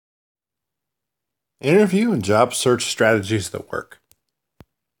Interview and job search strategies that work.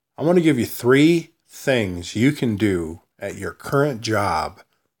 I want to give you 3 things you can do at your current job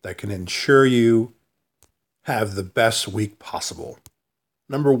that can ensure you have the best week possible.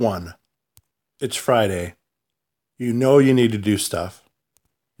 Number 1, it's Friday. You know you need to do stuff.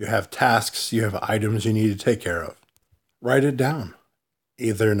 You have tasks, you have items you need to take care of. Write it down,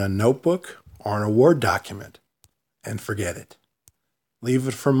 either in a notebook or in a Word document, and forget it. Leave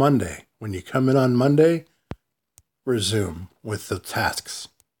it for Monday. When you come in on Monday, resume with the tasks.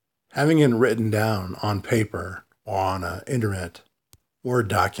 Having it written down on paper or on an internet Word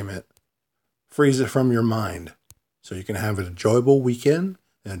document frees it from your mind so you can have an enjoyable weekend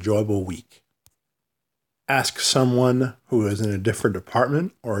and enjoyable week. Ask someone who is in a different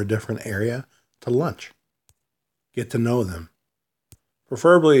department or a different area to lunch. Get to know them.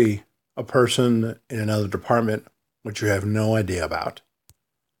 Preferably a person in another department which you have no idea about.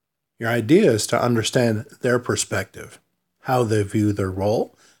 Your idea is to understand their perspective, how they view their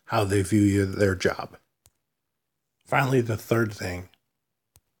role, how they view their job. Finally, the third thing,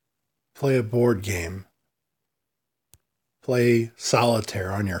 play a board game. Play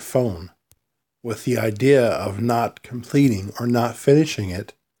solitaire on your phone with the idea of not completing or not finishing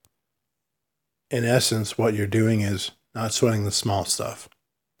it. In essence, what you're doing is not sweating the small stuff.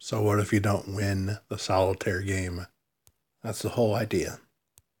 So what if you don't win the solitaire game? That's the whole idea.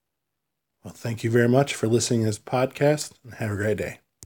 Well, thank you very much for listening to this podcast and have a great day.